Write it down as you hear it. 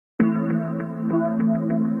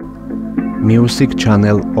music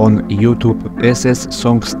channel on YouTube SS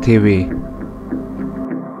Songs TV.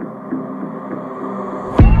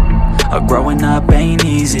 Growing up ain't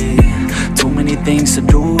easy. Too many things to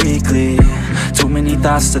do weekly. Too many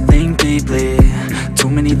thoughts to think deeply. Too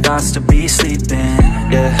many thoughts to be sleeping.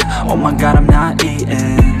 Yeah, oh my God, I'm not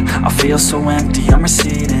eating. I feel so empty, I'm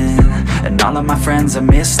receding. And all of my friends are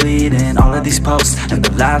misleading. All of these posts and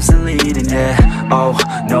the lives they're leading. Yeah, oh,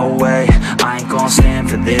 no way, I ain't gon' stand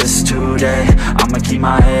for this today. I'ma keep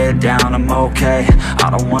my head down, I'm okay. I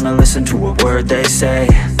don't wanna listen to a word they say.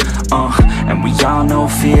 And we all know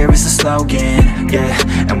fear is the slogan, yeah.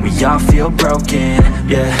 And we all feel broken,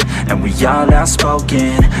 yeah. And we all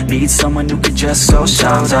outspoken. Need someone who could just go.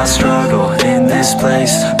 Sometimes I struggle in this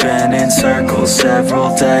place. Been in circles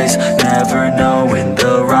several days, never knowing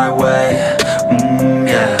the right way,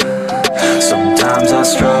 yeah. Sometimes I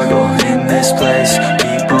struggle in this place.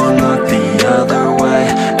 People look the other way,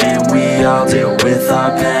 and we all deal with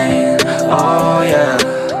our pain, oh yeah.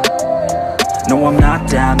 No, I'm not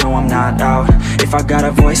down, no, I'm not out. If I got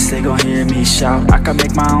a voice, they gon' hear me shout. I can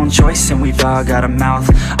make my own choice and we've all got a mouth.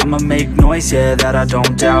 I'ma make noise, yeah, that I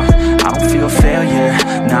don't doubt. I don't feel failure,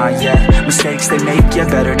 not yet. Mistakes they make, yeah,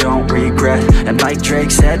 better don't regret. And like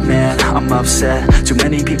Drake said, man, I'm upset. Too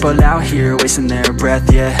many people out here wasting their breath,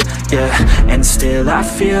 yeah, yeah. And still I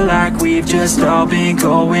feel like we've just all been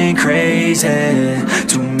going crazy.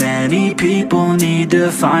 Too many people need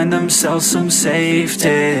to find themselves some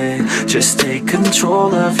safety. Just take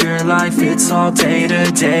control of your life, it's all day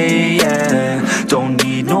to day, yeah. Don't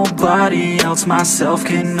need nobody else, myself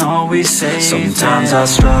can always save. Sometimes I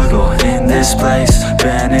struggle in this place.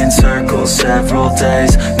 Been in circles several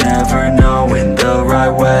days, never knowing the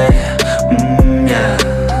right way, yeah.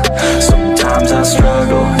 Sometimes I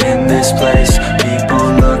struggle in this place. People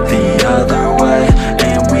look the other way,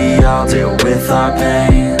 and we all deal with our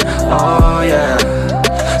pain, oh yeah.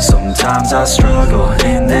 Sometimes I struggle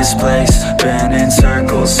in this place. Been in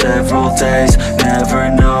circles several days, never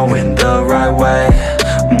know